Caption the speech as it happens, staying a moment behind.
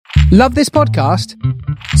Love this podcast?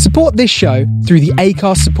 Support this show through the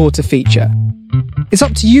Acast supporter feature. It's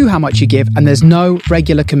up to you how much you give, and there's no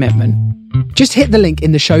regular commitment. Just hit the link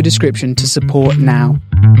in the show description to support now.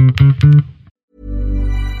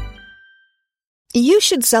 You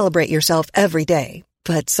should celebrate yourself every day,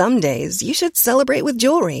 but some days you should celebrate with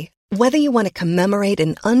jewelry. Whether you want to commemorate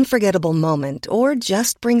an unforgettable moment or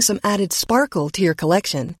just bring some added sparkle to your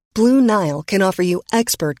collection, Blue Nile can offer you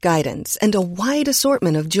expert guidance and a wide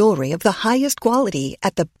assortment of jewelry of the highest quality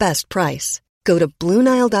at the best price. Go to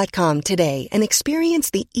BlueNile.com today and experience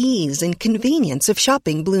the ease and convenience of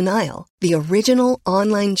shopping Blue Nile, the original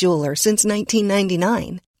online jeweler since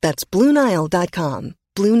 1999. That's BlueNile.com.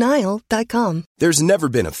 BlueNile.com. There's never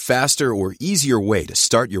been a faster or easier way to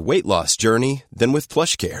start your weight loss journey than with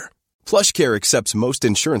PlushCare. PlushCare accepts most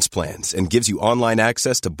insurance plans and gives you online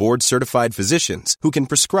access to board-certified physicians who can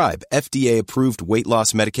prescribe FDA-approved weight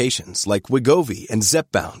loss medications like Wegovy and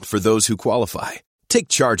Zepbound for those who qualify. Take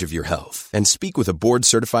charge of your health and speak with a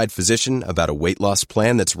board-certified physician about a weight loss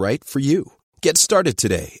plan that's right for you. Get started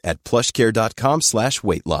today at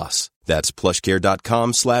plushcare.com/weight loss. That's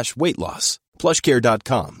plushcare.com/weight loss.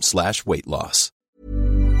 plushcare.com/weight loss.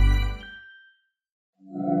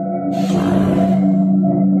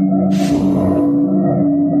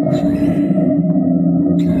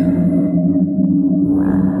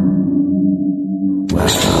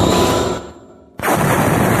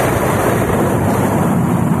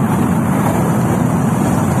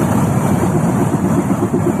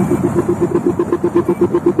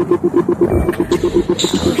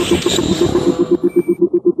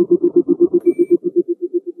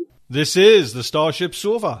 This is the Starship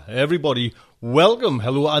Sofa. Everybody, welcome,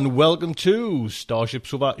 hello, and welcome to Starship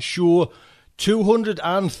Sofa Show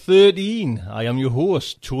 213. I am your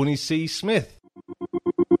host, Tony C. Smith.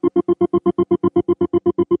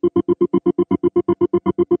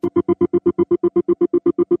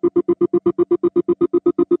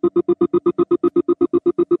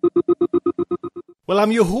 Well,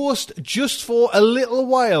 I'm your host just for a little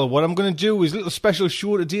while. What I'm going to do is a little special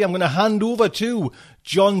show today. I'm going to hand over to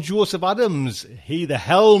John Joseph Adams. He, the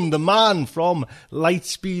helm, the man from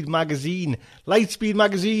Lightspeed Magazine. Lightspeed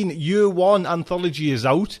Magazine Year 1 anthology is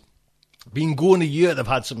out. Been going a year. They've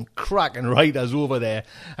had some cracking writers over there.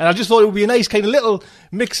 And I just thought it would be a nice kind of little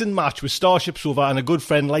mix and match with Starship Sofa and a good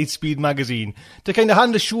friend, Lightspeed Magazine, to kind of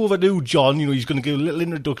hand the show over to John. You know, he's going to give a little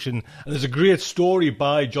introduction. And there's a great story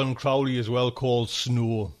by John Crowley as well called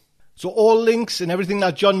Snow. So all links and everything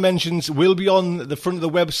that John mentions will be on the front of the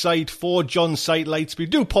website for John's site,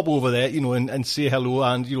 Lightspeed. Do pop over there, you know, and say hello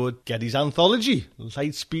and, you know, get his anthology,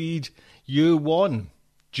 Lightspeed Year 1.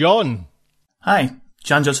 John. Hi.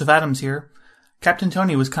 John Joseph Adams here. Captain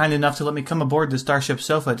Tony was kind enough to let me come aboard the Starship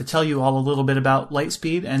Sofa to tell you all a little bit about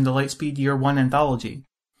Lightspeed and the Lightspeed Year 1 anthology.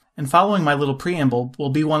 And following my little preamble will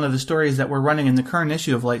be one of the stories that we're running in the current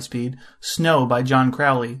issue of Lightspeed, Snow by John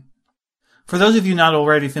Crowley. For those of you not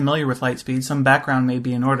already familiar with Lightspeed, some background may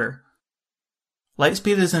be in order.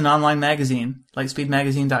 Lightspeed is an online magazine,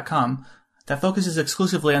 lightspeedmagazine.com, that focuses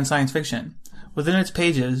exclusively on science fiction. Within its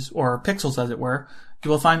pages, or pixels as it were, you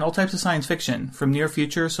will find all types of science fiction, from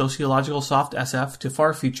near-future sociological soft SF to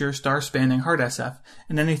far-future star-spanning hard SF,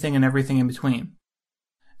 and anything and everything in between.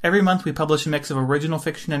 Every month we publish a mix of original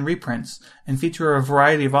fiction and reprints, and feature a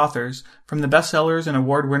variety of authors, from the bestsellers and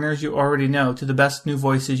award winners you already know to the best new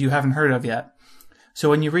voices you haven't heard of yet. So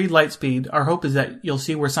when you read Lightspeed, our hope is that you'll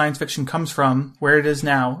see where science fiction comes from, where it is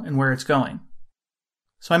now, and where it's going.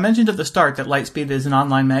 So I mentioned at the start that Lightspeed is an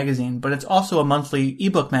online magazine, but it's also a monthly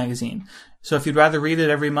ebook magazine. So if you'd rather read it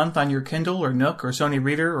every month on your Kindle or Nook or Sony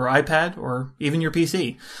Reader or iPad or even your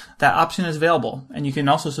PC, that option is available, and you can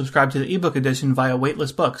also subscribe to the ebook edition via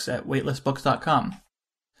Waitlist Books at waitlistbooks.com.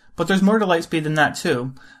 But there's more to Lightspeed than that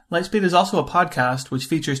too. Lightspeed is also a podcast which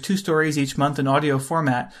features 2 stories each month in audio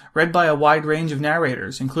format, read by a wide range of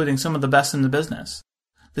narrators, including some of the best in the business.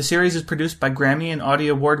 The series is produced by Grammy and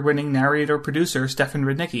Audio Award-winning narrator-producer Stefan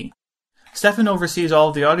Rudnicki. Stefan oversees all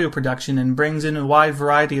of the audio production and brings in a wide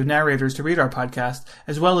variety of narrators to read our podcast,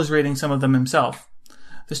 as well as reading some of them himself.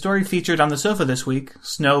 The story featured on the sofa this week,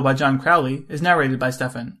 Snow by John Crowley, is narrated by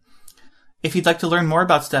Stefan. If you'd like to learn more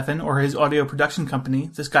about Stefan or his audio production company,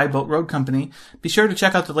 the Skyboat Road Company, be sure to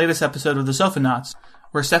check out the latest episode of The Sofanauts,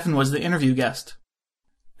 where Stefan was the interview guest.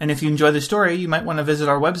 And if you enjoy the story, you might want to visit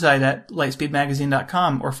our website at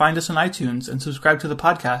lightspeedmagazine.com or find us on iTunes and subscribe to the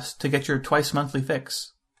podcast to get your twice-monthly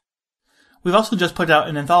fix. We've also just put out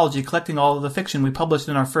an anthology collecting all of the fiction we published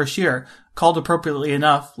in our first year, called appropriately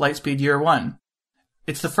enough Lightspeed Year 1.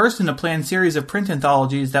 It's the first in a planned series of print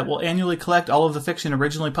anthologies that will annually collect all of the fiction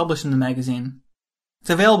originally published in the magazine. It's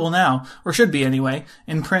available now, or should be anyway,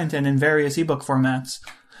 in print and in various ebook formats.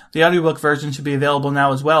 The audiobook version should be available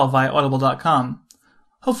now as well via audible.com.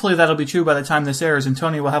 Hopefully that'll be true by the time this airs, and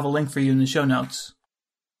Tony will have a link for you in the show notes.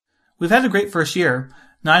 We've had a great first year.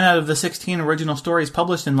 9 out of the 16 original stories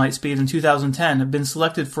published in Lightspeed in 2010 have been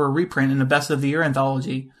selected for a reprint in a Best of the Year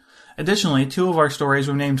anthology. Additionally, 2 of our stories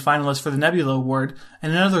were named finalists for the Nebula Award,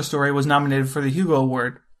 and another story was nominated for the Hugo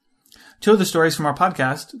Award. 2 of the stories from our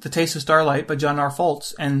podcast, The Taste of Starlight by John R.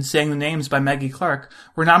 Foltz and Saying the Names by Maggie Clark,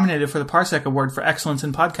 were nominated for the Parsec Award for Excellence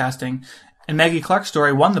in Podcasting, and Maggie Clark's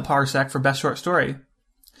story won the Parsec for Best Short Story.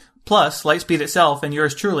 Plus, Lightspeed itself and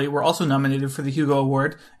yours truly were also nominated for the Hugo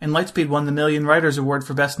Award, and Lightspeed won the Million Writers Award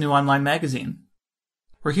for Best New Online Magazine.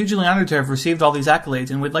 We're hugely honored to have received all these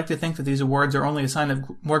accolades, and we'd like to think that these awards are only a sign of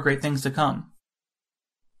more great things to come.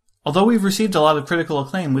 Although we've received a lot of critical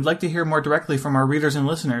acclaim, we'd like to hear more directly from our readers and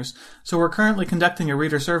listeners, so we're currently conducting a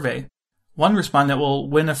reader survey. One respondent will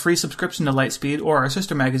win a free subscription to Lightspeed or our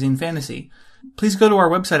sister magazine, Fantasy. Please go to our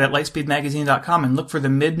website at lightspeedmagazine.com and look for the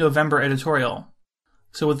mid-November editorial.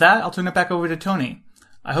 So with that, I'll turn it back over to Tony.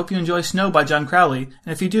 I hope you enjoy Snow by John Crowley,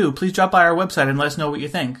 and if you do, please drop by our website and let us know what you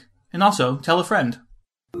think. And also, tell a friend.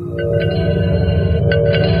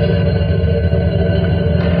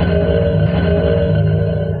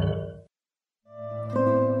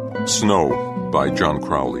 Snow by John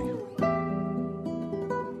Crowley.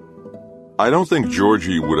 I don't think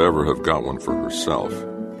Georgie would ever have got one for herself.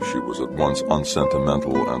 She was at once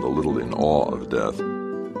unsentimental and a little in awe of death.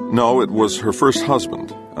 No, it was her first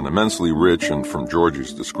husband, an immensely rich and, from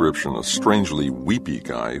Georgie's description, a strangely weepy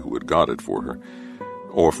guy who had got it for her.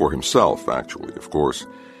 Or for himself, actually, of course.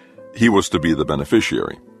 He was to be the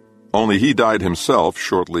beneficiary. Only he died himself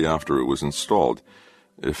shortly after it was installed,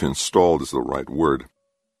 if installed is the right word.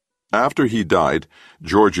 After he died,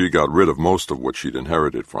 Georgie got rid of most of what she'd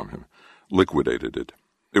inherited from him, liquidated it.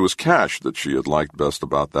 It was cash that she had liked best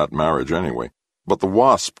about that marriage anyway, but the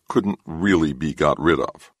wasp couldn't really be got rid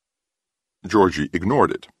of. Georgie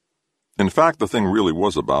ignored it. In fact, the thing really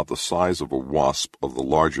was about the size of a wasp of the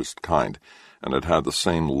largest kind, and it had the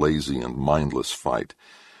same lazy and mindless fight.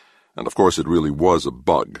 And of course it really was a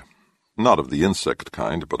bug, not of the insect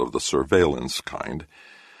kind, but of the surveillance kind,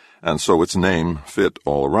 and so its name fit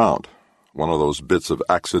all around, one of those bits of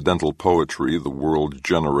accidental poetry the world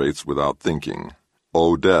generates without thinking.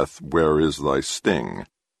 O death, where is thy sting?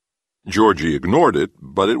 Georgie ignored it,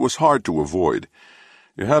 but it was hard to avoid.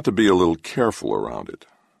 You had to be a little careful around it.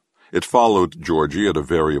 It followed Georgie at a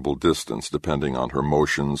variable distance, depending on her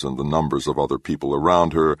motions and the numbers of other people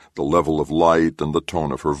around her, the level of light and the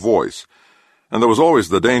tone of her voice. And there was always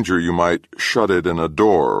the danger you might shut it in a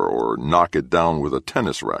door or knock it down with a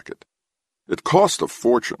tennis racket. It cost a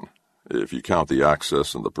fortune, if you count the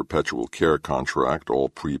access and the perpetual care contract, all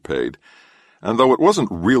prepaid. And though it wasn't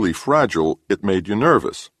really fragile, it made you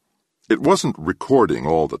nervous. It wasn't recording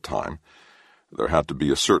all the time. There had to be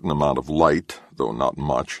a certain amount of light, though not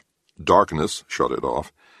much. Darkness shut it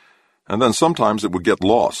off. And then sometimes it would get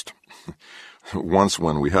lost. Once,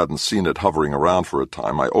 when we hadn't seen it hovering around for a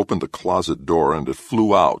time, I opened the closet door and it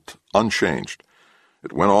flew out, unchanged.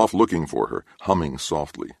 It went off looking for her, humming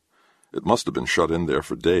softly. It must have been shut in there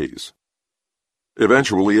for days.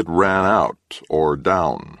 Eventually it ran out, or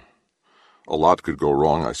down. A lot could go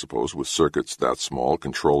wrong, I suppose, with circuits that small,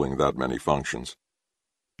 controlling that many functions.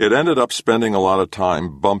 It ended up spending a lot of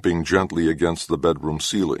time bumping gently against the bedroom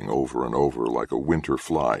ceiling over and over like a winter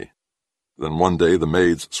fly. Then one day the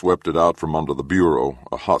maids swept it out from under the bureau,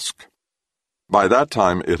 a husk. By that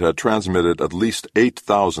time it had transmitted at least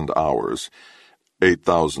 8,000 hours.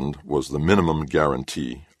 8,000 was the minimum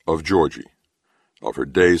guarantee of Georgie. Of her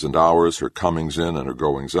days and hours, her comings in and her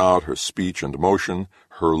goings out, her speech and motion,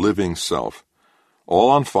 her living self. All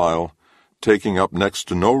on file, taking up next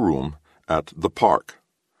to no room at the park.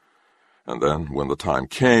 And then, when the time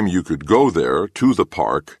came, you could go there, to the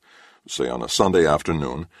park, say on a Sunday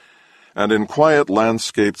afternoon, and in quiet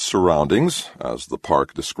landscaped surroundings, as the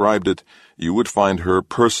park described it, you would find her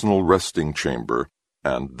personal resting chamber,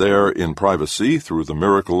 and there, in privacy, through the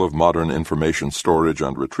miracle of modern information storage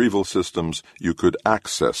and retrieval systems, you could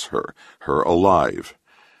access her alive,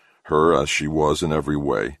 her as she was in every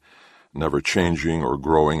way, never changing or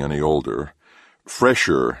growing any older,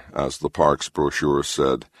 fresher, as the park's brochure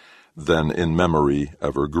said, than in memory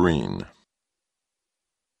evergreen.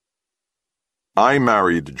 I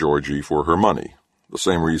married Georgie for her money, the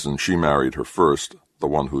same reason she married her first, the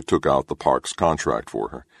one who took out the park's contract for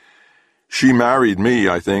her. She married me,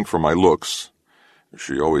 I think, for my looks.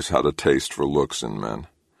 She always had a taste for looks in men.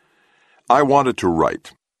 I wanted to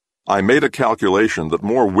write. I made a calculation that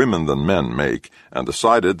more women than men make, and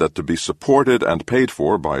decided that to be supported and paid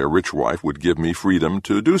for by a rich wife would give me freedom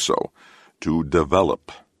to do so, to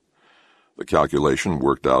develop. The calculation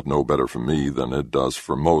worked out no better for me than it does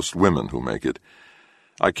for most women who make it.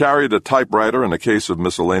 I carried a typewriter and a case of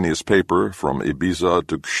miscellaneous paper from Ibiza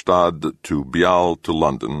to Gstaad to Bial to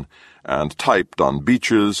London, and typed on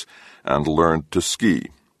beaches and learned to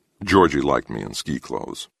ski. Georgie liked me in ski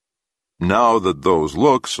clothes. Now that those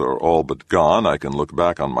looks are all but gone, I can look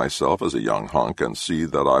back on myself as a young hunk and see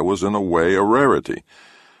that I was in a way a rarity,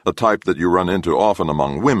 a type that you run into often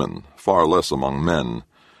among women, far less among men.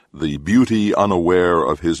 The beauty unaware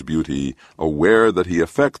of his beauty, aware that he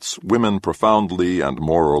affects women profoundly and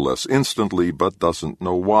more or less instantly, but doesn't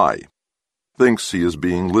know why. Thinks he is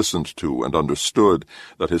being listened to and understood,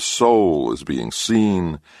 that his soul is being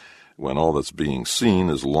seen, when all that's being seen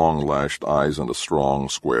is long-lashed eyes and a strong,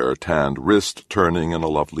 square, tanned wrist turning in a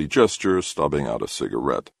lovely gesture, stubbing out a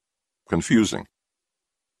cigarette. Confusing.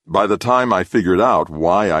 By the time I figured out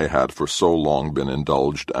why I had for so long been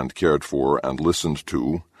indulged and cared for and listened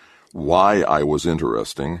to, why I was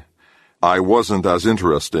interesting, I wasn't as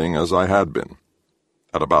interesting as I had been.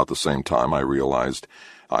 At about the same time, I realized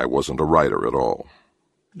I wasn't a writer at all.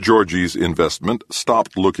 Georgie's investment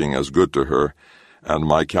stopped looking as good to her, and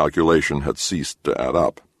my calculation had ceased to add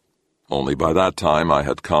up. Only by that time I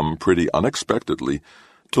had come pretty unexpectedly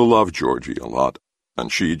to love Georgie a lot,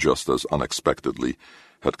 and she just as unexpectedly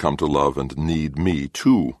had come to love and need me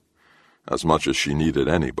too, as much as she needed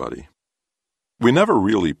anybody. We never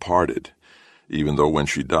really parted, even though when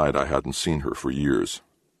she died I hadn't seen her for years.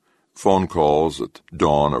 Phone calls at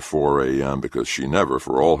dawn or 4 a.m. because she never,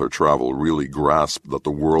 for all her travel, really grasped that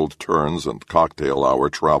the world turns and cocktail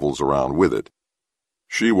hour travels around with it.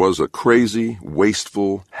 She was a crazy,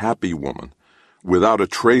 wasteful, happy woman, without a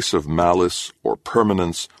trace of malice or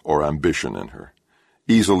permanence or ambition in her,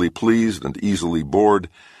 easily pleased and easily bored,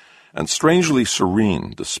 and strangely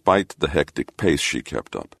serene despite the hectic pace she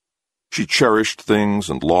kept up. She cherished things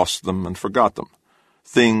and lost them and forgot them.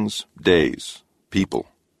 Things, days, people.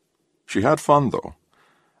 She had fun, though,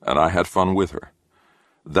 and I had fun with her.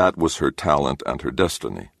 That was her talent and her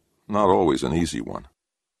destiny, not always an easy one.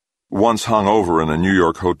 Once hung over in a New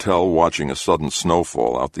York hotel watching a sudden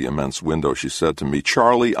snowfall out the immense window, she said to me,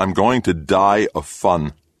 "Charlie, I'm going to die of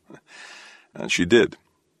fun." And she did.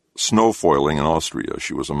 Snowfoiling in Austria,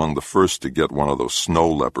 she was among the first to get one of those snow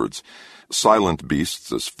leopards, silent beasts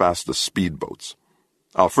as fast as speedboats.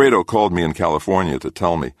 Alfredo called me in California to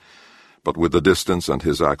tell me, but with the distance and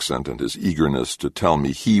his accent and his eagerness to tell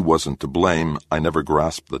me he wasn't to blame, I never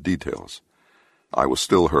grasped the details. I was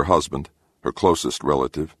still her husband, her closest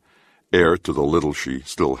relative, heir to the little she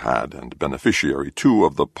still had, and beneficiary, too,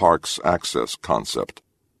 of the park's access concept.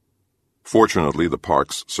 Fortunately, the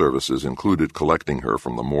park's services included collecting her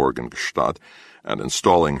from the morgue in Gstaad and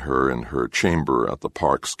installing her in her chamber at the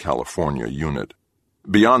park's California unit.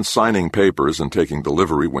 Beyond signing papers and taking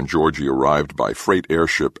delivery when Georgie arrived by freight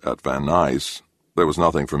airship at Van Nuys, there was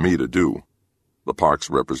nothing for me to do. The park's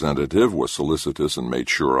representative was solicitous and made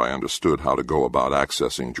sure I understood how to go about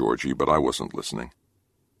accessing Georgie, but I wasn't listening.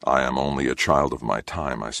 I am only a child of my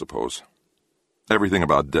time, I suppose. Everything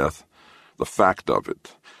about death, the fact of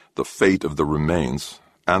it, the fate of the remains,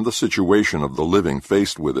 and the situation of the living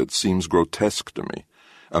faced with it seems grotesque to me,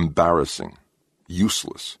 embarrassing,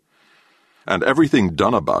 useless. And everything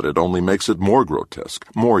done about it only makes it more grotesque,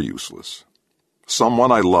 more useless.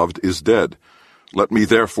 Someone I loved is dead. Let me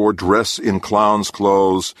therefore dress in clown's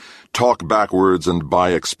clothes, talk backwards, and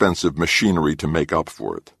buy expensive machinery to make up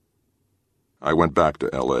for it. I went back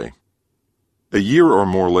to L.A. A year or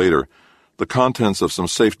more later, the contents of some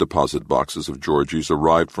safe deposit boxes of Georgie's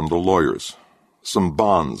arrived from the lawyers. Some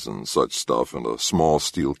bonds and such stuff in a small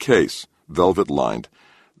steel case, velvet-lined,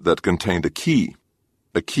 that contained a key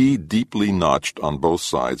deeply notched on both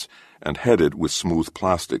sides and headed with smooth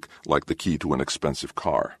plastic like the key to an expensive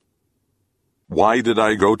car. Why did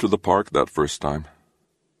I go to the park that first time?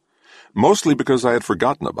 Mostly because I had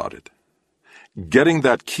forgotten about it. Getting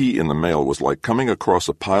that key in the mail was like coming across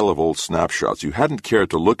a pile of old snapshots you hadn't cared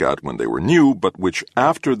to look at when they were new, but which,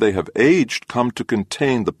 after they have aged, come to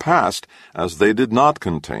contain the past as they did not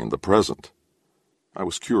contain the present. I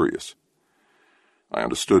was curious. I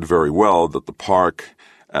understood very well that the park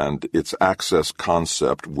and its access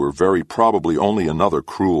concept were very probably only another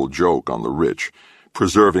cruel joke on the rich,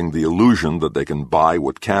 preserving the illusion that they can buy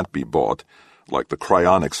what can't be bought, like the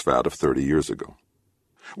cryonics fad of 30 years ago.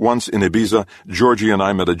 Once in Ibiza, Georgie and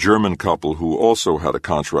I met a German couple who also had a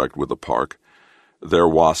contract with the park. Their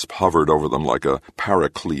wasp hovered over them like a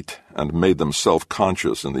paraclete and made them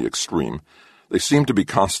self-conscious in the extreme. They seemed to be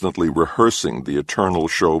constantly rehearsing the eternal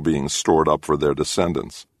show being stored up for their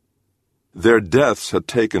descendants. Their deaths had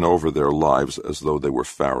taken over their lives as though they were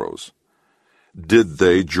pharaohs. Did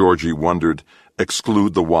they, Georgie wondered,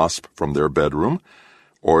 exclude the wasp from their bedroom?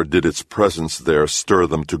 Or did its presence there stir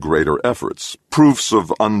them to greater efforts, proofs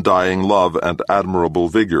of undying love and admirable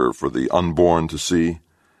vigor for the unborn to see?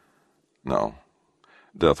 No,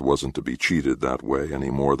 death wasn't to be cheated that way any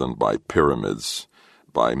more than by pyramids,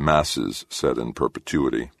 by masses set in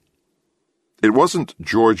perpetuity. It wasn't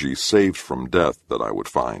Georgie saved from death that I would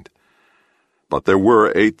find, but there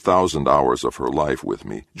were 8,000 hours of her life with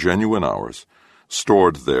me, genuine hours,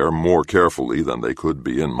 stored there more carefully than they could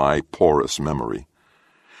be in my porous memory.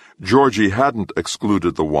 Georgie hadn't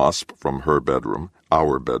excluded the wasp from her bedroom,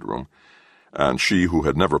 our bedroom, and she who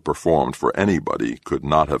had never performed for anybody could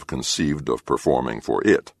not have conceived of performing for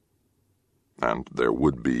it. And there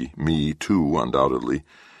would be me, too, undoubtedly,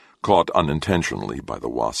 caught unintentionally by the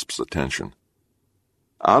wasp's attention.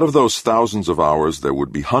 Out of those thousands of hours there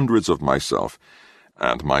would be hundreds of myself,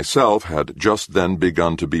 and myself had just then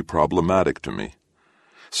begun to be problematic to me.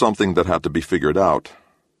 Something that had to be figured out.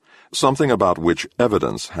 Something about which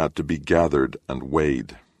evidence had to be gathered and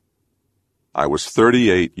weighed. I was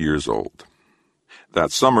 38 years old.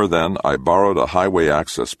 That summer, then, I borrowed a highway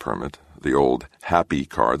access permit, the old happy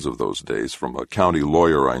cards of those days, from a county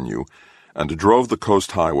lawyer I knew, and drove the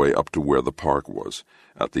coast highway up to where the park was,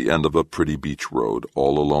 at the end of a pretty beach road,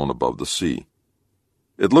 all alone above the sea.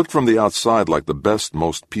 It looked from the outside like the best,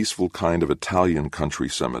 most peaceful kind of Italian country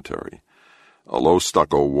cemetery. A low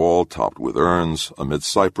stucco wall topped with urns, amid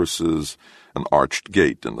cypresses, an arched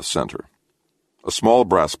gate in the center. A small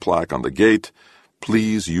brass plaque on the gate,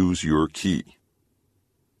 "Please use your key."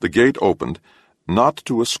 The gate opened, not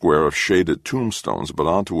to a square of shaded tombstones, but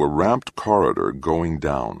onto a ramped corridor going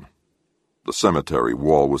down. The cemetery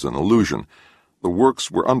wall was an illusion. The works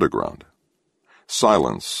were underground.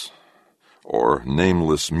 Silence, or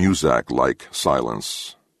nameless Muzak-like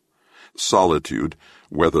silence. Solitude,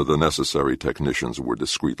 whether the necessary technicians were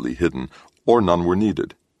discreetly hidden, or none were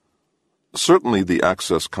needed. Certainly the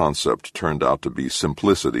access concept turned out to be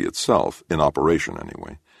simplicity itself, in operation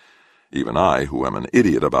anyway. Even I, who am an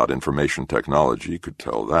idiot about information technology, could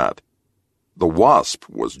tell that. The wasp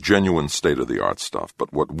was genuine state-of-the-art stuff,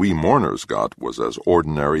 but what we mourners got was as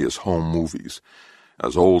ordinary as home movies,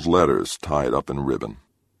 as old letters tied up in ribbon.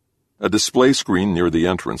 A display screen near the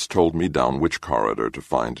entrance told me down which corridor to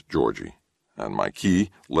find Georgie, and my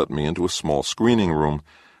key let me into a small screening room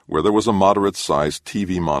where there was a moderate-sized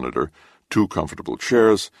TV monitor, 2 comfortable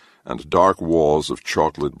chairs, and dark walls of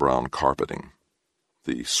chocolate-brown carpeting.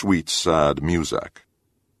 The sweet, sad Muzak.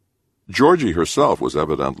 Georgie herself was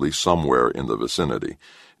evidently somewhere in the vicinity,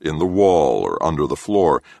 in the wall or under the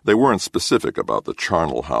floor. They weren't specific about the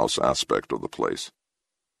charnel house aspect of the place.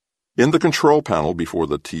 In the control panel before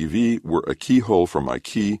the TV were a keyhole for my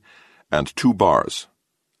key and 2 bars,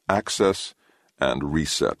 access and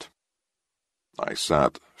reset. I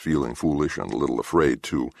sat, feeling foolish and a little afraid,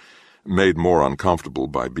 too, made more uncomfortable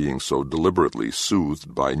by being so deliberately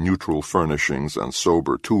soothed by neutral furnishings and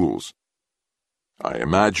sober tools. I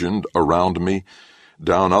imagined around me,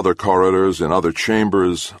 down other corridors, in other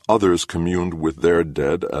chambers, others communed with their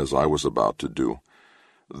dead as I was about to do,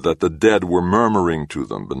 that the dead were murmuring to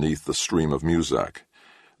them beneath the stream of Muzak,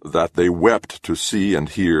 that they wept to see and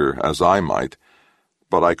hear as I might,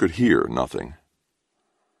 but I could hear nothing.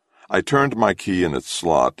 I turned my key in its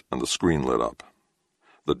slot and the screen lit up.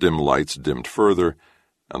 The dim lights dimmed further,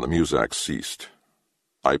 and the Muzak ceased.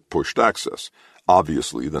 I pushed access,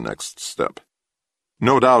 obviously the next step.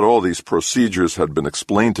 No doubt all these procedures had been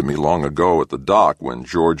explained to me long ago at the dock when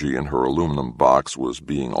Georgie in her aluminum box was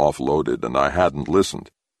being offloaded and I hadn't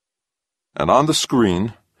listened. And on the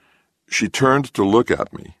screen, she turned to look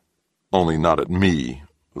at me, only not at me,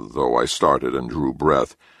 though I started and drew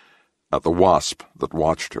breath, at the wasp that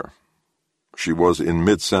watched her. She was in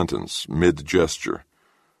mid-sentence, mid-gesture.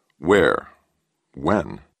 Where?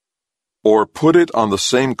 When? Or put it on the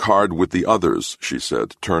same card with the others, she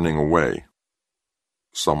said, turning away.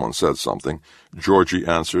 Someone said something. Georgie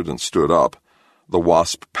answered and stood up, the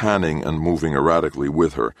wasp panning and moving erratically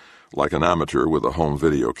with her, like an amateur with a home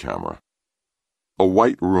video camera. A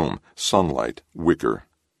white room, sunlight, wicker.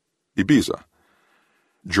 Ibiza.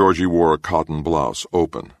 Georgie wore a cotton blouse,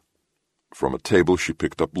 open. From a table she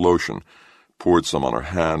picked up lotion, poured some on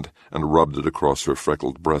her hand, and rubbed it across her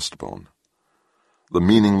freckled breastbone. The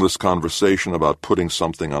meaningless conversation about putting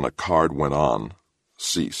something on a card went on,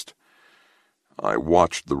 ceased. I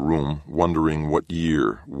watched the room, wondering what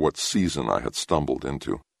year, what season I had stumbled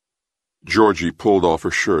into. Georgie pulled off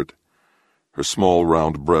her shirt. Her small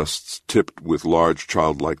round breasts, tipped with large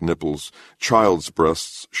childlike nipples, child's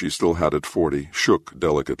breasts she still had at 40, shook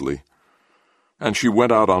delicately. And she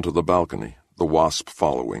went out onto the balcony, the wasp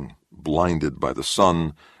following, blinded by the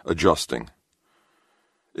sun, adjusting.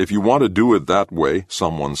 "If you want to do it that way,"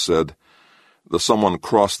 someone said. The someone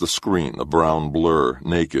crossed the screen, a brown blur,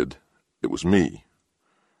 naked. It was me.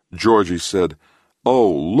 Georgie said,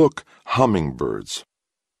 "Oh, look, hummingbirds."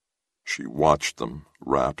 She watched them,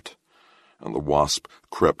 rapt, and the wasp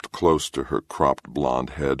crept close to her cropped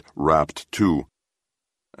blonde head, rapt too,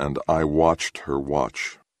 and I watched her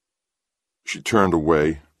watch. She turned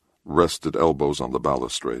away, rested elbows on the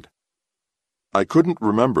balustrade. I couldn't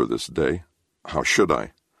remember this day. How should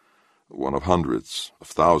I? One of hundreds, of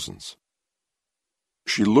thousands.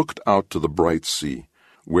 She looked out to the bright sea,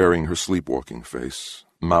 wearing her sleepwalking face,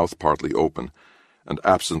 mouth partly open, and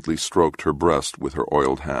absently stroked her breast with her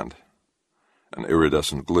oiled hand. An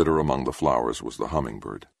iridescent glitter among the flowers was the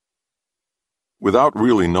hummingbird. Without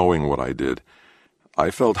really knowing what I did, I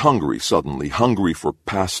felt hungry suddenly, hungry for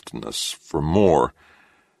pastness, for more.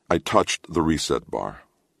 I touched the reset bar.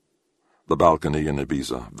 The balcony in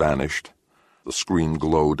Ibiza vanished. The screen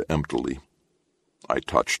glowed emptily. I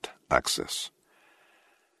touched access.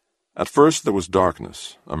 At first there was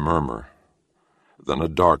darkness, a murmur. Then a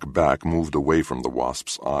dark back moved away from the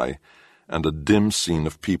wasp's eye, and a dim scene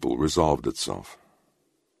of people resolved itself.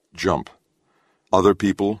 Jump. Other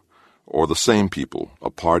people, or the same people, a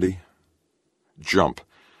party? Jump.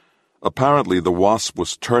 Apparently the wasp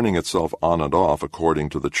was turning itself on and off according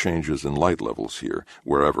to the changes in light levels here,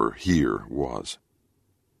 wherever here was.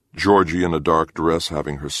 Georgie in a dark dress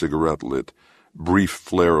having her cigarette lit, brief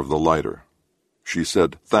flare of the lighter. She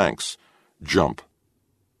said, "Thanks. Jump."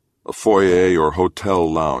 A foyer or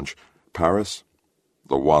hotel lounge. Paris?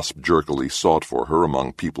 The wasp jerkily sought for her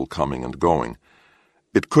among people coming and going.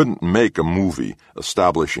 It couldn't make a movie,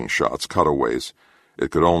 establishing shots, cutaways.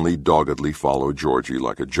 It could only doggedly follow Georgie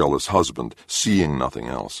like a jealous husband, seeing nothing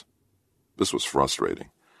else. This was frustrating.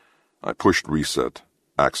 I pushed reset,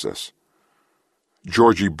 access.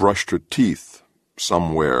 Georgie brushed her teeth,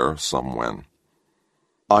 somewhere, somewhen.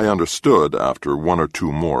 I understood, after one or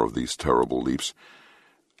two more of these terrible leaps,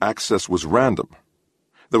 access was random.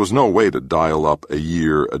 There was no way to dial up a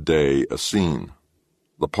year, a day, a scene.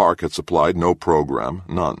 The park had supplied no program,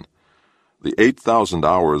 none. The 8,000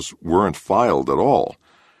 hours weren't filed at all.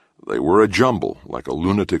 They were a jumble, like a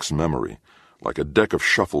lunatic's memory, like a deck of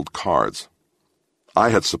shuffled cards. I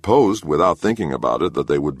had supposed, without thinking about it, that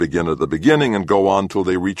they would begin at the beginning and go on till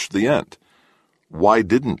they reached the end. Why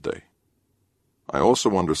didn't they? I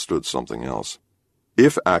also understood something else.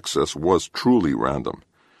 If access was truly random,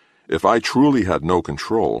 if I truly had no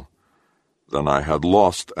control, then I had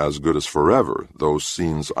lost as good as forever those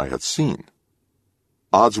scenes I had seen.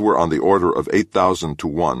 Odds were on the order of 8,000 to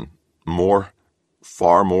 1. More,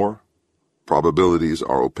 far more. Probabilities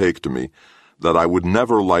are opaque to me that I would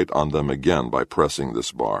never light on them again by pressing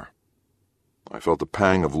this bar. I felt a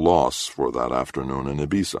pang of loss for that afternoon in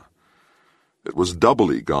Ibiza. It was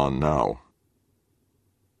doubly gone now.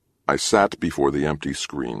 I sat before the empty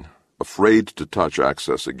screen, afraid to touch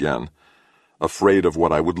access again, afraid of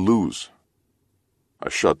what I would lose. I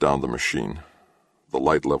shut down the machine. The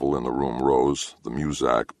light level in the room rose, the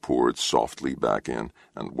muzak poured softly back in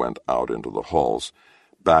and went out into the halls,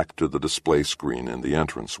 back to the display screen in the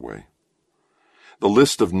entranceway. The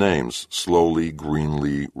list of names slowly,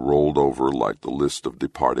 greenly rolled over like the list of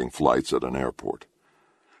departing flights at an airport.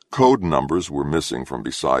 Code numbers were missing from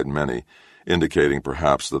beside many, indicating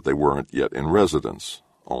perhaps that they weren't yet in residence,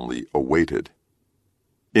 only awaited.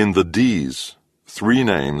 In the D's, 3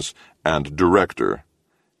 names and director,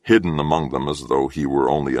 hidden among them as though he were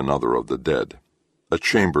only another of the dead. A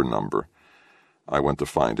chamber number. I went to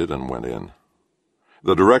find it and went in.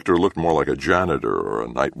 The director looked more like a janitor or a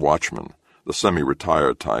night watchman, the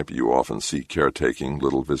semi-retired type you often see caretaking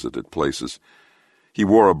little visited places. He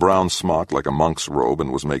wore a brown smock like a monk's robe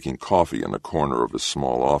and was making coffee in a corner of his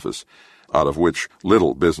small office, out of which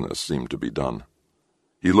little business seemed to be done.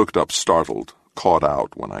 He looked up startled, caught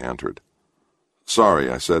out when I entered. "Sorry,"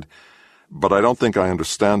 I said, "but I don't think I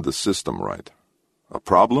understand the system right." "A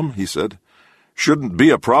problem?" he said. "Shouldn't be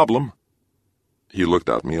a problem." He looked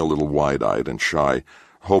at me a little wide-eyed and shy,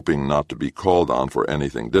 hoping not to be called on for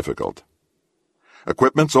anything difficult.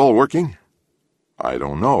 "Equipment's all working?" "I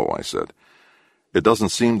don't know," I said. "It doesn't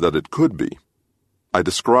seem that it could be." I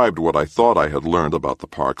described what I thought I had learned about the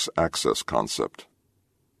park's access concept.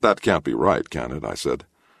 "That can't be right, can it?" I said.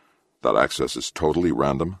 "That access is totally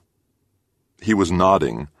random?" He was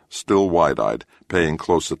nodding, still wide-eyed, paying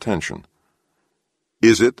close attention.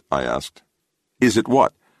 "Is it?" I asked. "Is it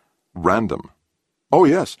what?" Random. Oh,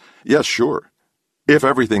 yes, sure. If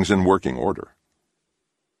everything's in working order.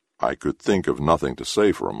 I could think of nothing to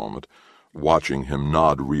say for a moment, watching him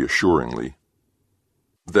nod reassuringly.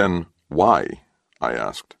 Then why? I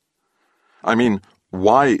asked. I mean,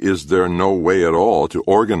 why is there no way at all to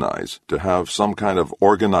organize, to have some kind of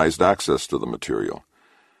organized access to the material?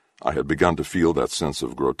 I had begun to feel that sense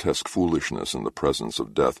of grotesque foolishness in the presence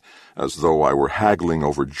of death, as though I were haggling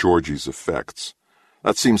over Georgie's effects.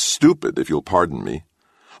 That seems stupid, if you'll pardon me.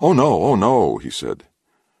 Oh no, he said.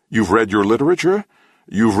 You've read your literature?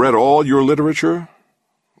 You've read all your literature?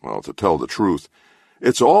 Well, to tell the truth,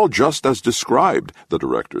 it's all just as described, the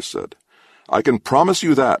director said. I can promise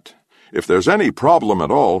you that. If there's any problem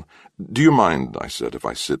at all, do you mind, I said, if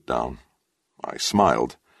I sit down? I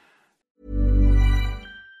smiled.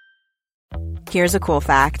 Here's a cool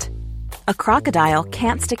fact. A crocodile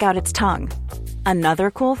can't stick out its tongue. Another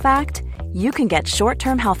cool fact, you can get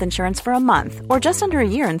short-term health insurance for a month or just under a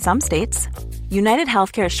year in some states. United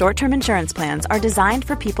Healthcare short-term insurance plans are designed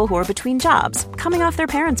for people who are between jobs, coming off their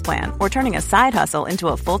parents' plan, or turning a side hustle into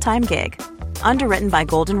a full-time gig. Underwritten by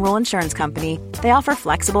Golden Rule Insurance Company, they offer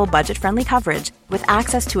flexible, budget-friendly coverage with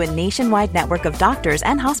access to a nationwide network of doctors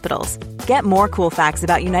and hospitals. Get more cool facts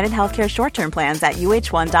about United Healthcare short-term plans at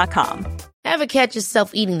uh1.com. Ever catch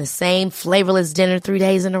yourself eating the same flavorless dinner 3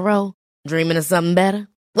 days in a row? Dreaming of something better?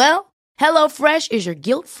 Well, HelloFresh is your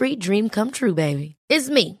guilt-free dream come true, baby. It's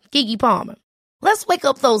me, Keke Palmer. Let's wake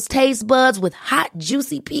up those taste buds with hot,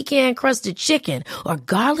 juicy pecan-crusted chicken or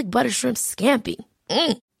garlic butter shrimp scampi.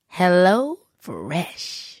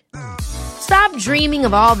 HelloFresh. Stop dreaming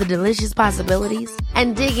of all the delicious possibilities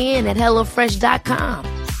and dig in at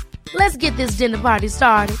HelloFresh.com. Let's get this dinner party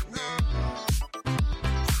started.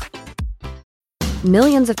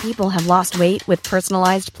 Millions of people have lost weight with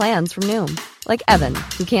personalized plans from Noom. Like Evan,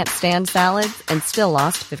 who can't stand salads and still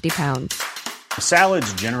lost 50 pounds.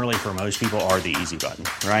 Salads generally for most people are the easy button,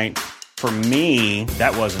 right? For me,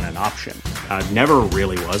 that wasn't an option. I never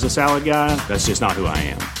really was a salad guy. That's just not who I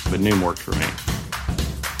am. But Noom worked for me.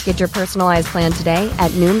 Get your personalized plan today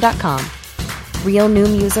at Noom.com. Real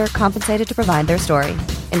Noom user compensated to provide their story.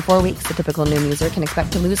 In 4 weeks, the typical Noom user can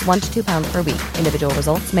expect to lose 1 to 2 pounds per week. Individual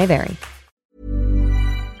results may vary.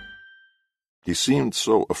 He seemed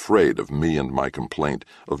so afraid of me and my complaint,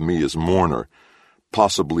 of me as mourner,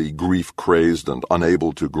 possibly grief-crazed and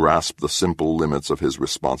unable to grasp the simple limits of his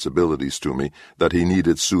responsibilities to me, that he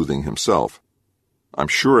needed soothing himself. I'm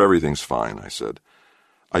sure everything's fine, I said.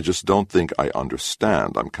 I just don't think I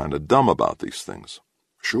understand. I'm kind of dumb about these things.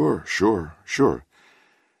 Sure.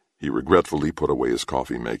 He regretfully put away his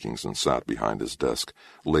coffee makings and sat behind his desk,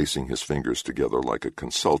 lacing his fingers together like a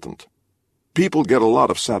consultant. People get a lot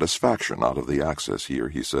of satisfaction out of the access here,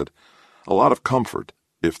 he said. A lot of comfort,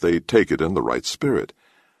 if they take it in the right spirit.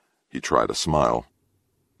 He tried a smile.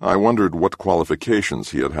 I wondered what qualifications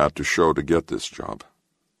he had had to show to get this job.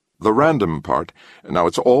 The random part, now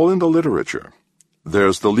it's all in the literature.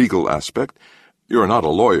 There's the legal aspect. You're not a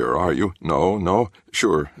lawyer, are you? No,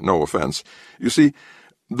 sure, no offense. You see,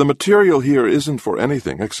 the material here isn't for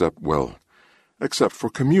anything except for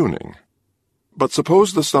communing. But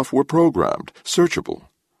suppose the stuff were programmed, searchable.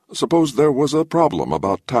 Suppose there was a problem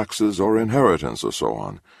about taxes or inheritance or so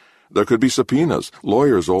on. There could be subpoenas,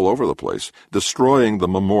 lawyers all over the place, destroying the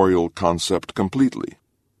memorial concept completely.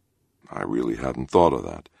 I really hadn't thought of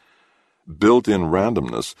that. Built-in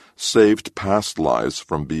randomness saved past lives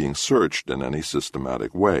from being searched in any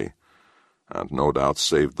systematic way, and no doubt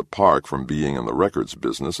saved the park from being in the records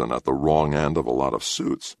business and at the wrong end of a lot of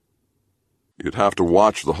suits. You'd have to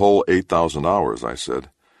watch the whole 8,000 hours, I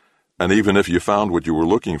said. And even if you found what you were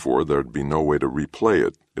looking for, there'd be no way to replay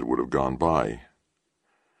it. It would have gone by.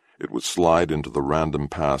 It would slide into the random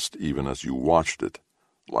past even as you watched it,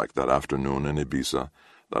 like that afternoon in Ibiza,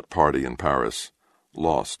 that party in Paris.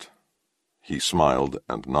 Lost. He smiled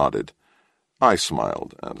and nodded. I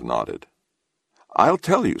smiled and nodded. I'll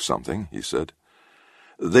tell you something, he said.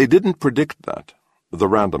 They didn't predict that, the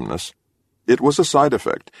randomness. It was a side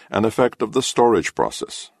effect, an effect of the storage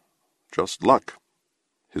process. Just luck.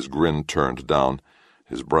 His grin turned down,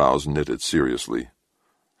 his brows knitted seriously.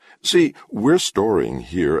 See, we're storing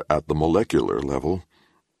here at the molecular level.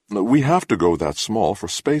 We have to go that small for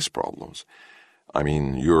space problems. I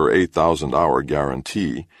mean, your 8,000-hour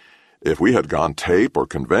guarantee. If we had gone tape or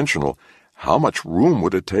conventional, how much room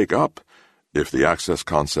would it take up if the access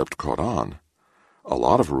concept caught on? A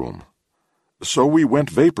lot of room. So we went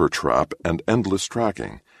vapor trap and endless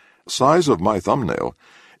tracking. Size of my thumbnail.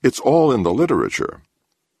 It's all in the literature.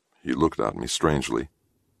 He looked at me strangely.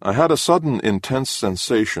 I had a sudden intense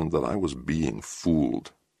sensation that I was being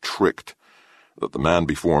fooled, tricked. that the man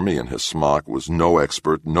before me in his smock was no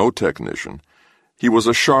expert, no technician. He was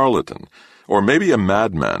a charlatan, or maybe a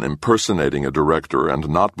madman impersonating a director and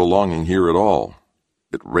not belonging here at all.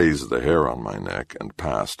 It raised the hair on my neck and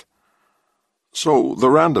passed. So, the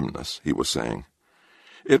randomness, he was saying.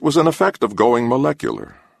 It was an effect of going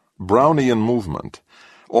molecular. Brownian movement.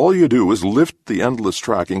 All you do is lift the endless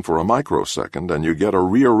tracking for a microsecond and you get a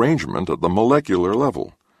rearrangement at the molecular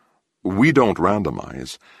level. We don't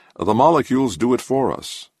randomize. The molecules do it for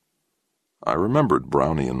us. I remembered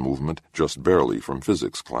Brownian movement just barely from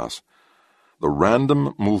physics class. The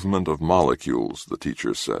random movement of molecules, the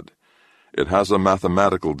teacher said. It has a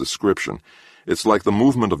mathematical description. It's like the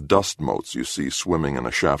movement of dust motes you see swimming in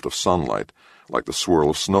a shaft of sunlight, like the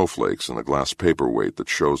swirl of snowflakes in a glass paperweight that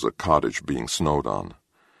shows a cottage being snowed on.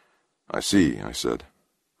 I see, I said.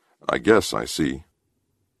 I guess I see.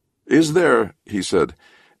 Is there, he said,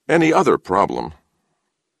 any other problem?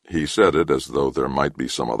 He said it as though there might be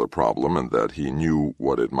some other problem and that he knew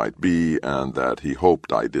what it might be and that he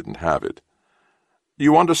hoped I didn't have it.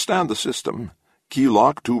 You understand the system? Key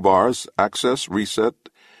lock, 2 bars, access, reset.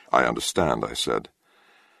 I understand, I said.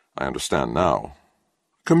 I understand now.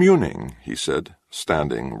 Communing, he said,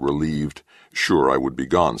 standing, relieved, sure I would be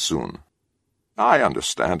gone soon. I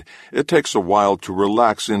understand. It takes a while to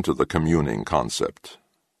relax into the communing concept.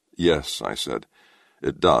 Yes, I said,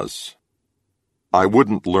 it does. I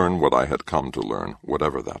wouldn't learn what I had come to learn,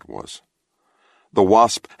 whatever that was. The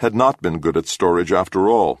WASP had not been good at storage after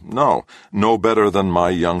all. No better than my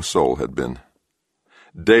young soul had been.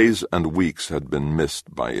 Days and weeks had been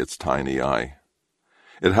missed by its tiny eye.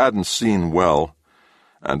 It hadn't seen well,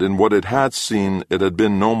 and in what it had seen it had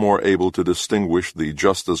been no more able to distinguish the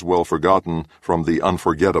just as well forgotten from the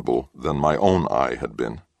unforgettable than my own eye had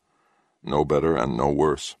been. No better and no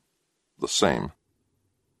worse. The same.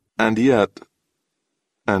 And yet,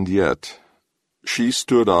 she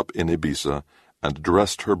stood up in Ibiza and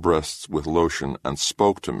dressed her breasts with lotion and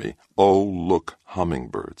spoke to me, "Oh, look,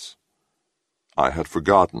 hummingbirds." I had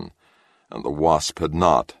forgotten, and the WASP had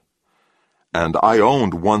not. And I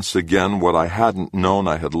owned once again what I hadn't known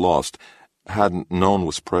I had lost, hadn't known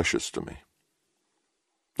was precious to me.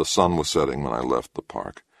 The sun was setting when I left the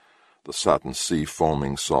park, the satin sea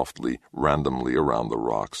foaming softly, randomly around the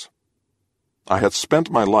rocks. I had spent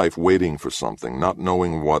my life waiting for something, not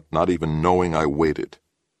knowing what, not even knowing I waited.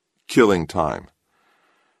 Killing time.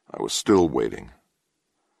 I was still waiting.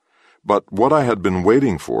 But what I had been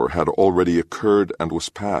waiting for had already occurred and was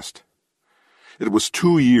past. It was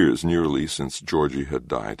 2 years nearly since Georgie had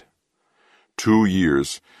died. 2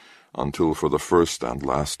 years until for the first and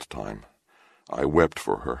last time I wept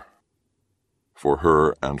for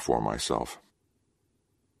her and for myself.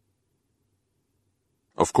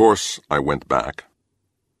 Of course, I went back.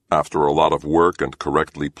 After a lot of work and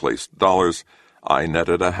correctly placed dollars, I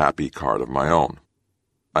netted a happy card of my own.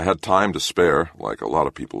 I had time to spare, like a lot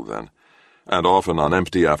of people then, and often on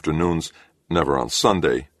empty afternoons, never on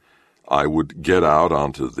Sunday, I would get out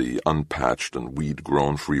onto the unpatched and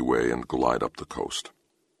weed-grown freeway and glide up the coast.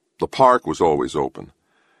 The park was always open.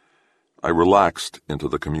 I relaxed into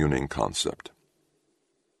the communing concept.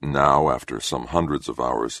 Now, after some hundreds of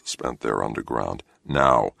hours spent there underground,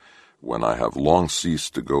 now, when I have long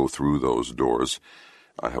ceased to go through those doors,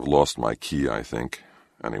 I have lost my key, I think.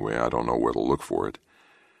 Anyway, I don't know where to look for it.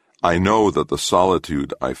 I know that the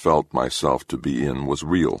solitude I felt myself to be in was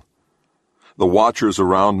real. The watchers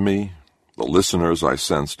around me, the listeners I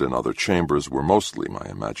sensed in other chambers were mostly my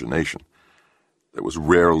imagination. There was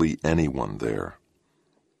rarely anyone there.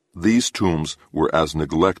 These tombs were as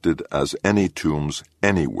neglected as any tombs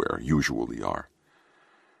anywhere usually are.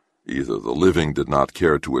 Either the living did not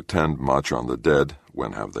care to attend much on the dead,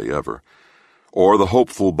 when have they ever, or the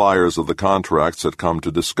hopeful buyers of the contracts had come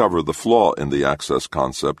to discover the flaw in the access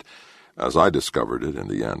concept, as I discovered it in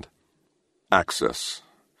the end. Access.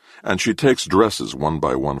 And she takes dresses one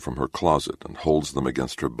by one from her closet and holds them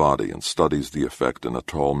against her body and studies the effect in a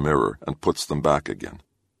tall mirror and puts them back again.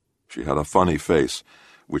 She had a funny face,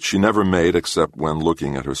 which she never made except when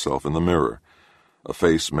looking at herself in the mirror, a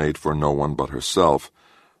face made for no one but herself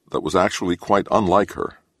that was actually quite unlike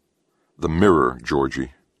her. The mirror,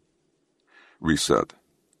 Georgie. Reset.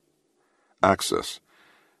 Access.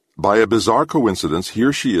 By a bizarre coincidence,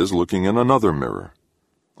 here she is looking in another mirror.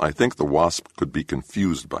 I think the WASP could be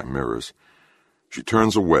confused by mirrors. She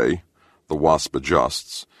turns away. The WASP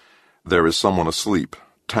adjusts. There is someone asleep,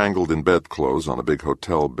 tangled in bedclothes on a big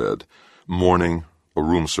hotel bed, mourning a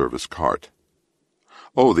room service cart.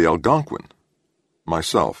 Oh, the Algonquin.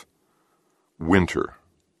 Myself. Winter.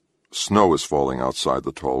 Snow is falling outside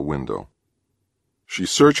the tall window. She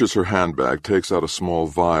searches her handbag, takes out a small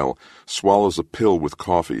vial, swallows a pill with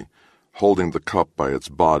coffee, holding the cup by its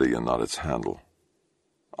body and not its handle.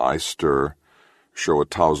 I stir, show a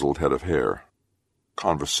tousled head of hair.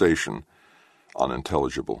 Conversation,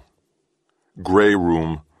 unintelligible. Gray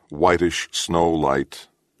room, whitish snow light,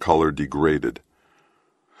 color degraded.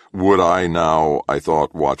 Would I now, I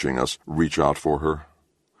thought, watching us, reach out for her?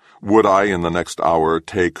 Would I, in the next hour,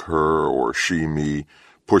 take her, or she me,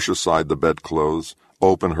 push aside the bedclothes,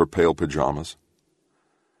 open her pale pajamas?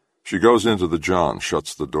 She goes into the john,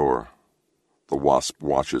 shuts the door. The wasp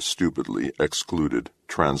watches stupidly, excluded,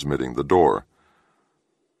 transmitting the door.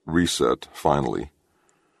 Reset, finally.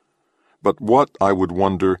 But what, I would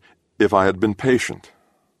wonder, if I had been patient?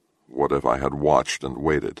 What if I had watched and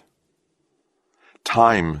waited?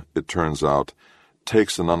 Time, it turns out,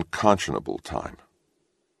 takes an unconscionable time.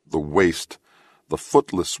 The waste, the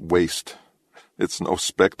footless waste, it's no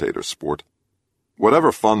spectator sport.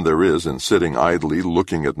 Whatever fun there is in sitting idly,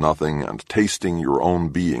 looking at nothing, and tasting your own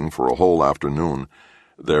being for a whole afternoon,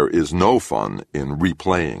 there is no fun in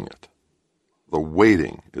replaying it. The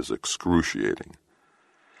waiting is excruciating.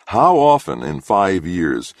 How often in 5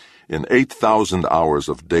 years, in 8,000 hours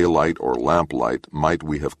of daylight or lamplight, might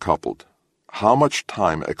we have coupled? How much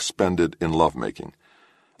time expended in lovemaking?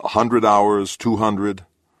 100 hours, 200?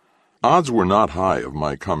 Odds were not high of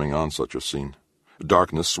my coming on such a scene.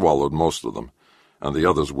 Darkness swallowed most of them, and the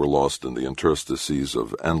others were lost in the interstices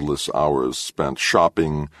of endless hours spent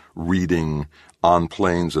shopping, reading, on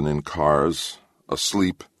planes and in cars,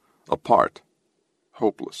 asleep, apart,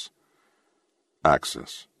 hopeless.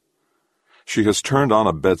 Access. She has turned on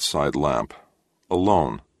a bedside lamp,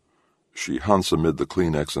 alone. She hunts amid the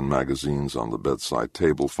Kleenex and magazines on the bedside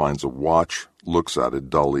table, finds a watch, looks at it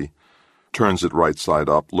dully, turns it right side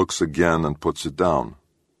up, looks again and puts it down.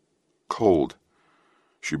 Cold.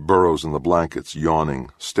 She burrows in the blankets,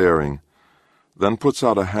 yawning, staring, then puts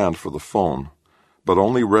out a hand for the phone, but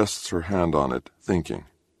only rests her hand on it, thinking.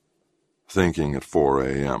 Thinking at 4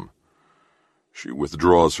 a.m. She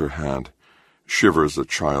withdraws her hand, shivers a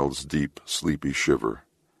child's deep, sleepy shiver,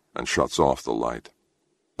 and shuts off the light.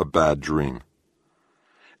 A bad dream.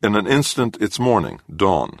 In an instant it's morning,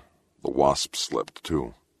 dawn. The wasp slept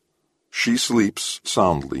too. She sleeps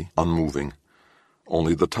soundly, unmoving,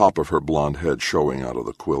 only the top of her blonde head showing out of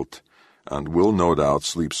the quilt, and will no doubt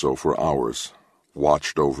sleep so for hours,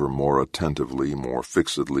 watched over more attentively, more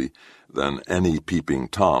fixedly, than any peeping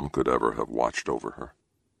Tom could ever have watched over her.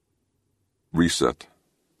 Reset.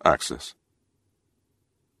 Access.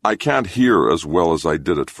 I can't hear as well as I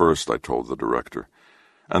did at first, I told the director,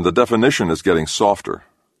 and the definition is getting softer.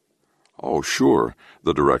 Oh, sure,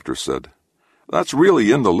 the director said. That's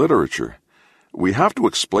really in the literature. We have to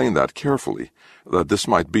explain that carefully, that this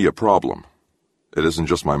might be a problem. It isn't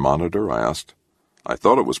just my monitor, I asked. I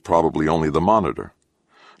thought it was probably only the monitor.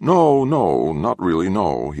 No, not really,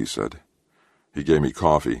 no, he said. He gave me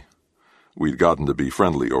coffee. We'd gotten to be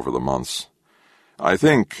friendly over the months. I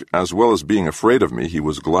think, as well as being afraid of me, he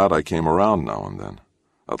was glad I came around now and then.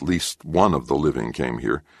 At least one of the living came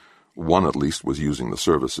here. One at least was using the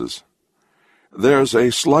services. There's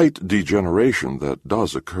a slight degeneration that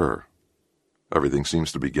does occur. Everything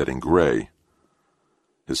seems to be getting gray.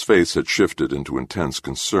 His face had shifted into intense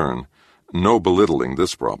concern. No belittling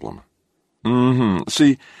this problem.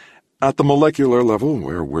 See, at the molecular level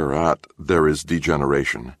where we're at, there is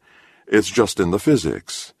degeneration. It's just in the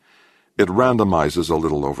physics. It randomizes a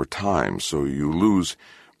little over time, so you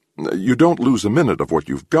don't lose a minute of what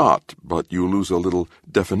you've got, but you lose a little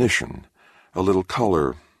definition, a little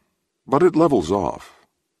color. But it levels off.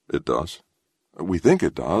 It does. We think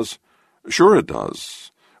it does. Sure it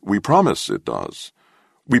does. We promise it does.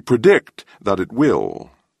 We predict that it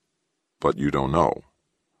will. But you don't know.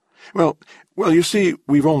 Well, you see,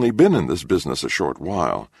 we've only been in this business a short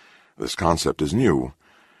while. This concept is new.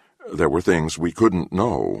 There were things we couldn't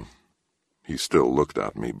know. He still looked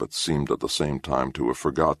at me, but seemed at the same time to have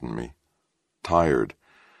forgotten me. Tired.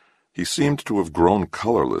 He seemed to have grown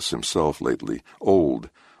colorless himself lately,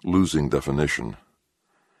 old, losing definition.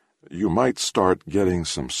 You might start getting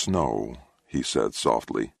some snow, he said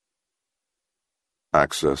softly.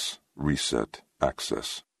 Access, reset,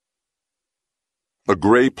 access. A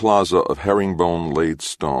gray plaza of herringbone-laid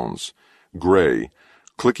stones, gray,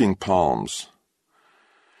 clicking palms.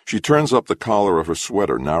 She turns up the collar of her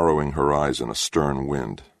sweater, narrowing her eyes in a stern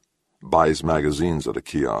wind. Buys magazines at a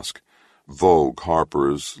kiosk. Vogue,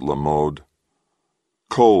 Harper's, La Mode.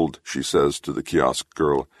 Cold, she says to the kiosk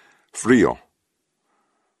girl. Frio.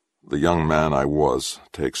 The young man I was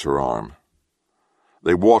takes her arm.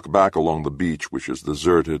 They walk back along the beach, which is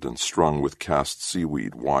deserted and strung with cast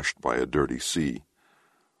seaweed washed by a dirty sea.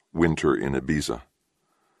 Winter in Ibiza.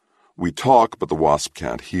 We talk, but the wasp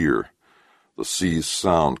can't hear. The sea's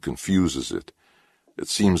sound confuses it. It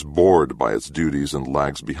seems bored by its duties and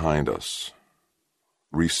lags behind us.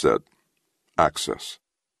 Reset. Access.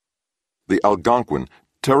 The Algonquin,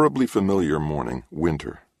 terribly familiar morning,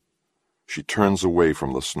 winter. She turns away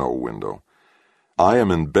from the snow window. I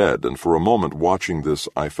am in bed, and for a moment watching this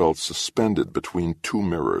I felt suspended between two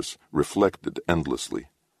mirrors, reflected endlessly.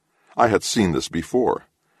 I had seen this before.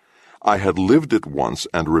 I had lived it once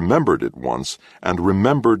and remembered it once and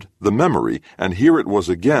remembered the memory, and here it was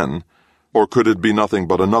again, or could it be nothing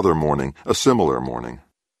but another morning, a similar morning?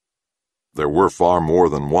 There were far more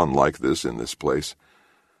than one like this in this place.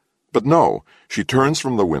 But no, she turns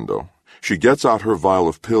from the window. She gets out her vial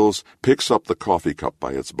of pills, picks up the coffee cup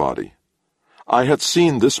by its body. I had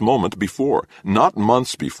seen this moment before, not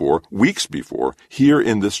months before, weeks before, here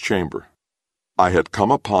in this chamber. I had come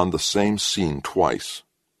upon the same scene twice.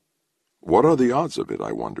 What are the odds of it,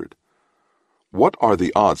 I wondered? What are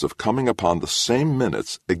the odds of coming upon the same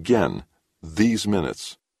minutes again, these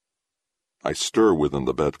minutes? I stir within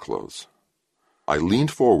the bedclothes. I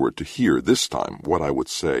leaned forward to hear, this time, what I would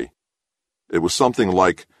say. It was something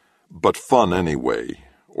like, "But fun anyway,"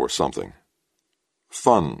 or something.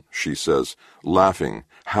 "Fun," she says, laughing,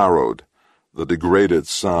 harrowed, the degraded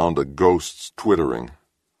sound a ghost's twittering.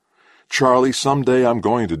 "Charlie, someday I'm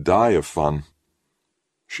going to die of fun."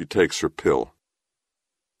 She takes her pill.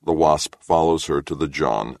 The wasp follows her to the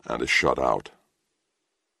john and is shut out.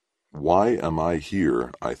 Why am I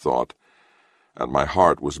here, I thought, and my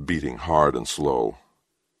heart was beating hard and slow.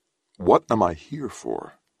 What am I here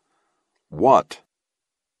for? What?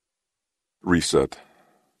 Reset.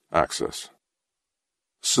 Access.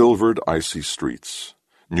 Silvered icy streets.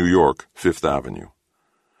 New York, 5th Avenue.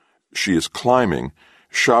 She is climbing,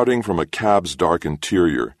 shouting from a cab's dark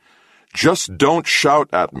interior. "Just don't shout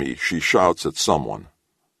at me," she shouts at someone.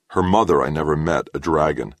 Her mother I never met, a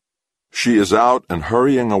dragon. She is out and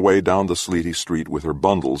hurrying away down the sleety street with her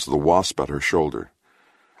bundles, the wasp at her shoulder.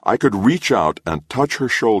 I could reach out and touch her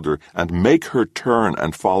shoulder and make her turn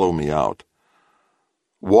and follow me out.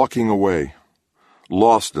 Walking away,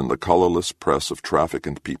 lost in the colorless press of traffic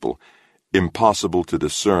and people, impossible to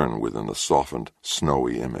discern within the softened,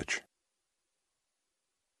 snowy image.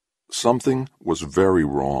 Something was very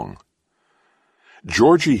wrong.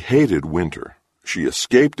 Georgie hated winter. She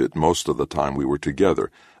escaped it most of the time we were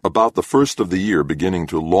together, about the first of the year beginning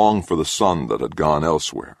to long for the sun that had gone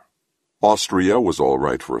elsewhere. Austria was all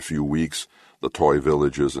right for a few weeks. The toy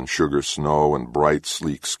villages and sugar snow and bright,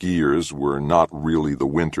 sleek skiers were not really the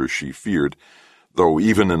winter she feared, though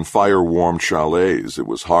even in fire-warmed chalets it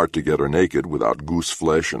was hard to get her naked without goose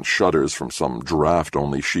flesh and shudders from some draught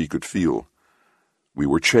only she could feel. We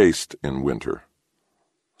were chaste in winter.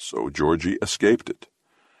 So Georgie escaped it.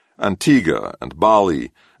 Antigua and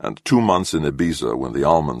Bali, and 2 months in Ibiza when the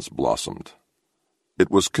almonds blossomed.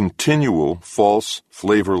 It was continual, false,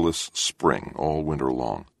 flavorless spring all winter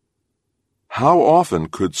long. How often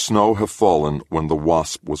could snow have fallen when the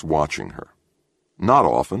wasp was watching her? Not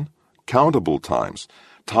often. Countable times.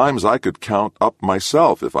 Times I could count up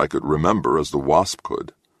myself if I could remember as the wasp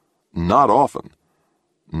could. Not often.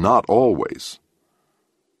 Not always.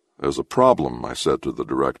 "There's a problem," I said to the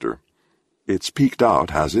director. "It's peaked out,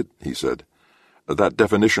 has it?" he said. "That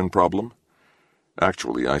definition problem?"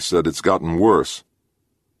 "Actually," I said, "it's gotten worse."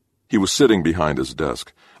 He was sitting behind his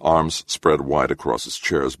desk, arms spread wide across his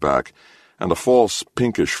chair's back, and a false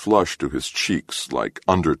pinkish flush to his cheeks like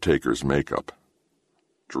undertaker's makeup.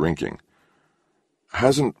 Drinking.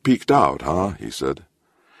 "Hasn't peaked out, huh?" he said.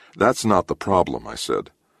 "That's not the problem," I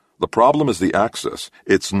said. "The problem is the access.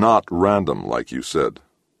 It's not random, like you said."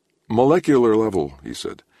 "Molecular level," he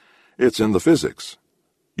said. "It's in the physics."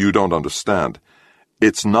 "You don't understand.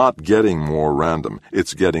 It's not getting more random.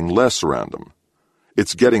 It's getting less random.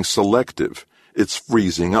 It's getting selective. It's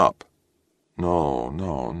freezing up."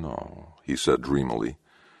 No, he said dreamily.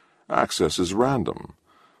 "Access is random.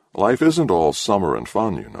 Life isn't all summer and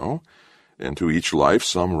fun, you know. Into each life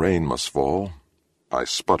some rain must fall." I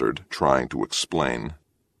sputtered, trying to explain.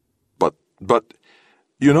 But,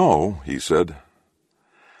 you know," he said,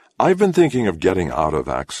 "I've been thinking of getting out of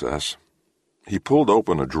access." He pulled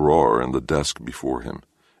open a drawer in the desk before him.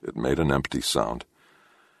 It made an empty sound.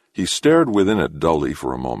 He stared within it dully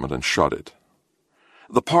for a moment and shut it.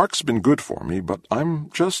 "The park's been good for me, but I'm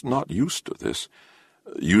just not used to this.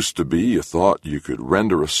 Used to be you thought you could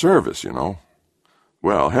render a service, you know.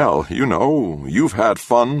 Well, hell, you know, you've had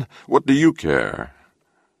fun. What do you care?"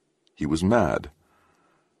 He was mad.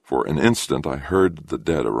 For an instant I heard the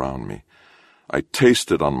dead around me. I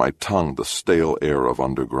tasted on my tongue the stale air of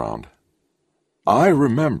underground. "I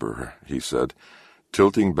remember," he said,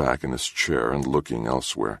 tilting back in his chair and looking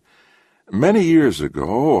elsewhere. "Many years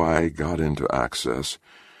ago I got into Access,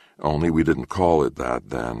 only we didn't call it that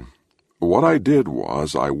then. What I did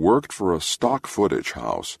was I worked for a stock footage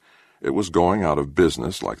house. It was going out of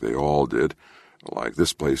business like they all did, like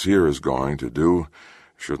this place here is going to do.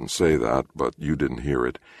 Shouldn't say that, but you didn't hear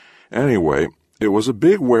it. Anyway, it was a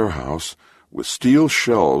big warehouse with steel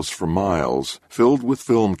shelves for miles filled with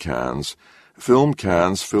film cans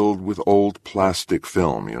filled with old plastic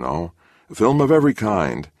film, film of every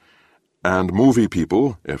kind. And movie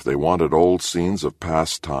people, if they wanted old scenes of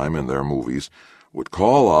past time in their movies, would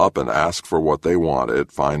call up and ask for what they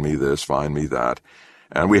wanted, find me this, find me that.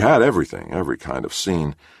 And we had everything, every kind of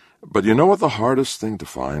scene. But you know what the hardest thing to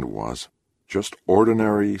find was? Just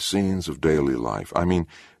ordinary scenes of daily life. I mean,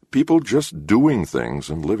 people just doing things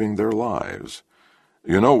and living their lives.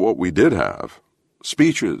 You know what we did have?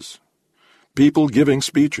 Speeches. People giving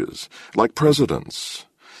speeches, like presidents.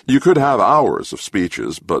 You could have hours of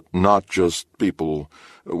speeches, but not just people,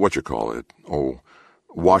 washing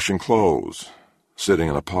clothes, sitting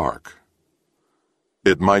in a park.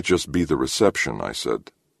 It might just be the reception, I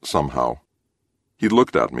said, somehow. He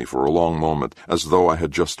looked at me for a long moment, as though I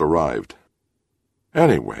had just arrived.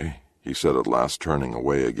 Anyway, he said at last, turning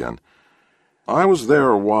away again, I was there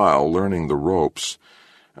a while learning the ropes,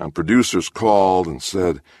 and producers called and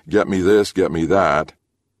said, get me this, get me that.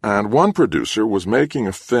 And one producer was making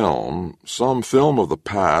a film, some film of the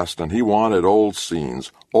past, and he wanted old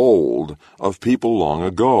scenes, of people long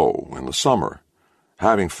ago, in the summer,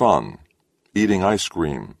 having fun, eating ice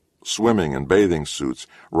cream, swimming in bathing suits,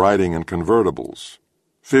 riding in convertibles,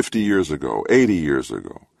 50 years ago, 80 years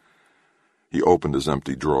ago. He opened his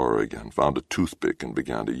empty drawer again, found a toothpick, and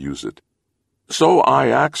began to use it. So I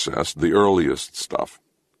accessed the earliest stuff.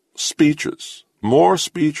 Speeches, more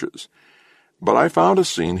speeches. But I found a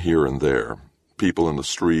scene here and there. People in the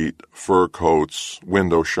street, fur coats,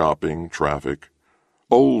 window shopping, traffic.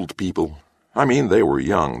 Old people. I mean, they were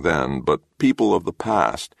young then, but people of the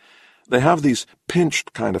past. They have these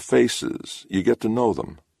pinched kind of faces. You get to know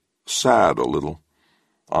them. Sad a little.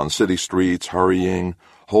 On city streets, hurrying,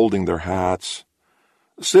 holding their hats.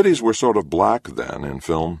 Cities were sort of black then in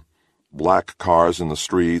film. Black cars in the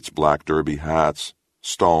streets, black derby hats,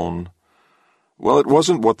 stone. Well, it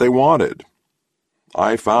wasn't what they wanted.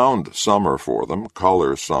 I found summer for them,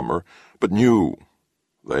 color summer, but new.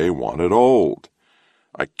 They wanted old.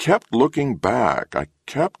 I kept looking back. I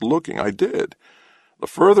did. The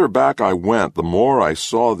further back I went, the more I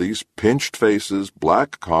saw these pinched faces,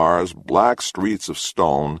 black cars, black streets of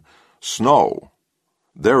stone, snow.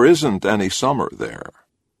 There isn't any summer there.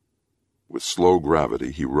 With slow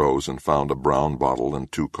gravity, he rose and found a brown bottle and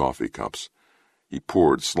 2 coffee cups. He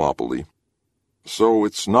poured sloppily. So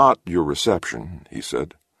it's not your reception, he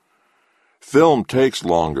said. Film takes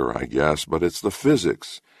longer, I guess, but it's the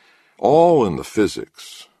physics. All in the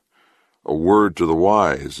physics. A word to the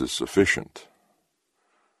wise is sufficient.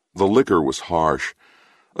 The liquor was harsh,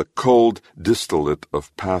 a cold distillate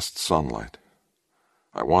of past sunlight.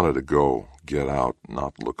 I wanted to go, get out,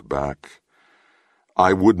 not look back.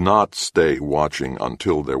 I would not stay watching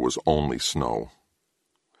until there was only snow.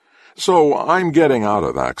 So I'm getting out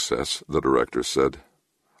of Access, the director said.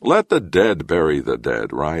 Let the dead bury the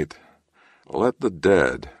dead, right? Let the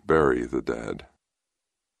dead bury the dead.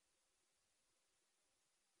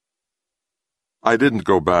 I didn't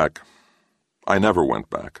go back. I never went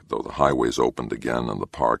back, though the highways opened again and the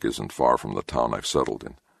park isn't far from the town I've settled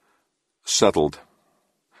in. Settled.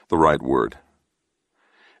 The right word.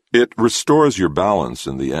 It restores your balance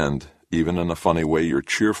in the end, even in a funny way your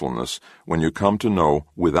cheerfulness, when you come to know,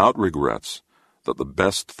 without regrets, that the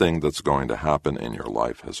best thing that's going to happen in your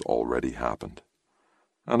life has already happened.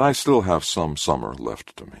 And I still have some summer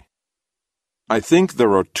left to me. I think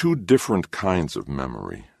there are 2 different kinds of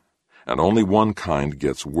memory, and only one kind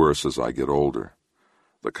gets worse as I get older.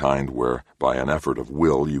 The kind where, by an effort of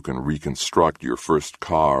will, you can reconstruct your first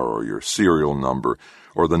car or your serial number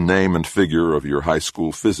or the name and figure of your high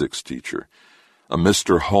school physics teacher. A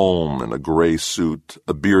Mr. Holm in a gray suit,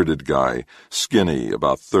 a bearded guy, skinny,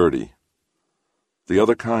 about 30. The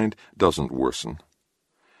other kind doesn't worsen.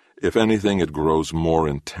 If anything, it grows more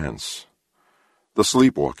intense. The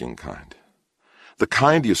sleepwalking kind. The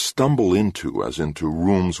kind you stumble into as into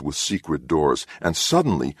rooms with secret doors, and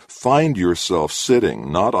suddenly find yourself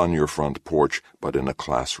sitting not on your front porch, but in a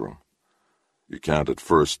classroom. You can't at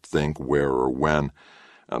first think where or when,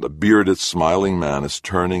 and a bearded, smiling man is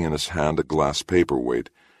turning in his hand a glass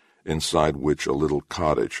paperweight, inside which a little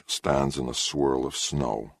cottage stands in a swirl of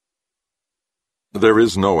snow. There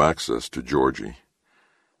is no access to Georgie.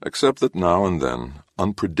 Except that now and then,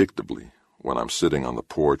 unpredictably, when I'm sitting on the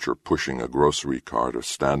porch or pushing a grocery cart or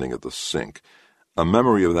standing at the sink, a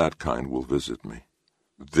memory of that kind will visit me,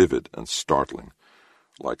 vivid and startling,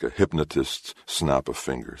 like a hypnotist's snap of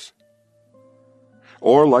fingers.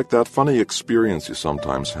 Or like that funny experience you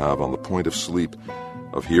sometimes have on the point of sleep,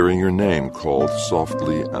 of hearing your name called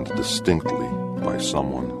softly and distinctly by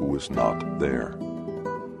someone who is not there.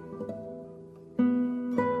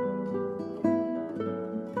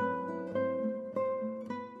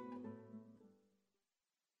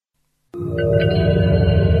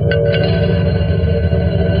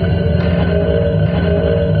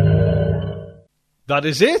 That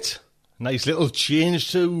is it. Nice little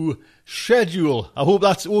change to schedule. I hope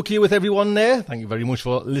that's okay with everyone there. Thank you very much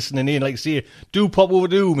for listening in. Like I say, do pop over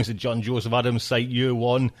to Mr. John Joseph Adams' site, Year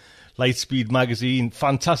One, Lightspeed magazine.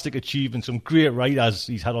 Fantastic achievement. Some great writers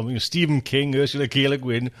he's had on. Stephen King, Ursula K. Le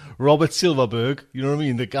Guin, Robert Silverberg. You know what I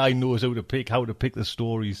mean? The guy knows how to pick the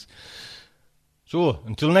stories. So,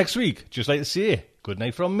 until next week, just like to say, good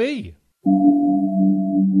night from me.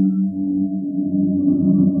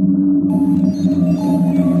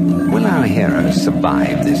 Will our heroes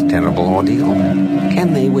survive this terrible ordeal?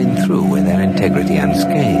 Can they win through with their integrity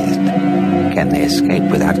unscathed? Can they escape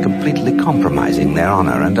without completely compromising their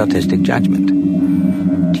honor and artistic judgment?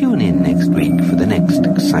 Tune in next week for the next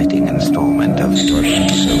exciting installment of Starship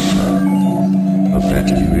Sofa.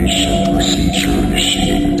 Evacuation procedure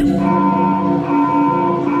initiated.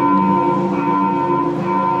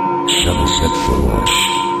 Shuttle set for launch.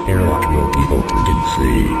 Airlock will be opened in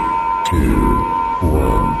 3, 2,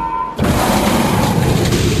 1.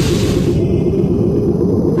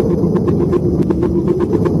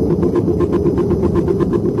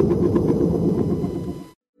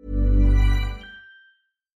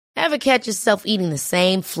 Ever catch yourself eating the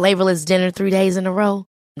same flavorless dinner 3 days in a row?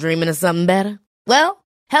 Dreaming of something better? Well,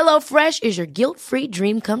 HelloFresh is your guilt-free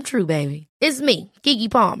dream come true, baby. It's me, Keke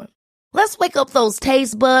Palmer. Let's wake up those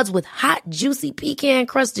taste buds with hot, juicy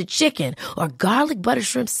pecan-crusted chicken or garlic butter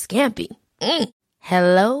shrimp scampi.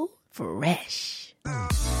 Hello Fresh.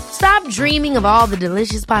 Stop dreaming of all the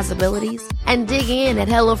delicious possibilities and dig in at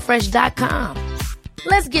HelloFresh.com.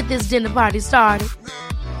 Let's get this dinner party started.